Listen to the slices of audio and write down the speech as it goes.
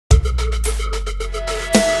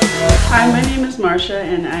Hi, my name is Marsha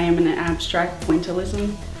and I am an abstract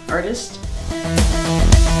pointillism artist.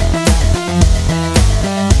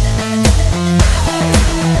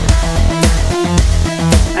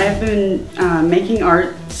 I've been making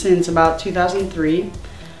art since about 2003.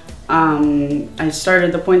 I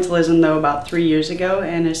started the pointillism though about 3 years ago,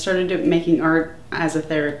 and I started making art as a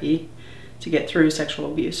therapy to get through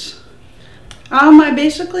sexual abuse. I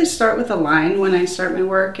basically start with a line when I start my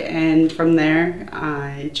work, and from there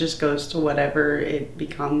it just goes to whatever it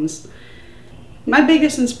becomes. My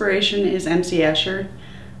biggest inspiration is MC Escher.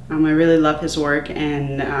 I really love his work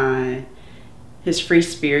and his free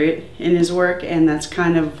spirit in his work, and that's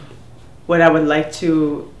kind of what I would like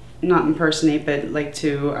to, not impersonate, but like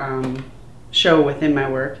to show within my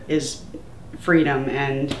work, is freedom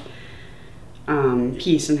and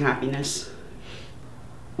peace and happiness.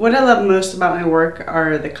 What I love most about my work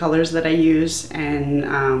are the colors that I use, and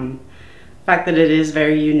the fact that it is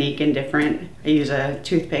very unique and different. I use a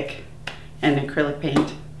toothpick and acrylic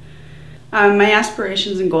paint. My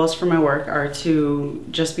aspirations and goals for my work are to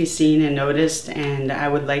just be seen and noticed, and I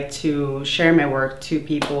would like to share my work to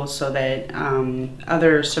people so that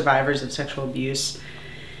other survivors of sexual abuse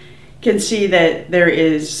can see that there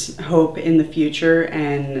is hope in the future.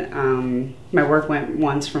 And my work went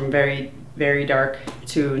once from very dark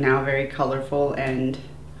to now very colorful and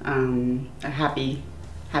a happy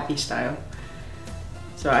style.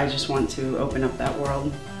 So I just want to open up that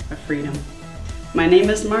world of freedom. My name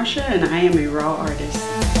is Marsha and I am a raw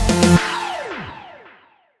artist.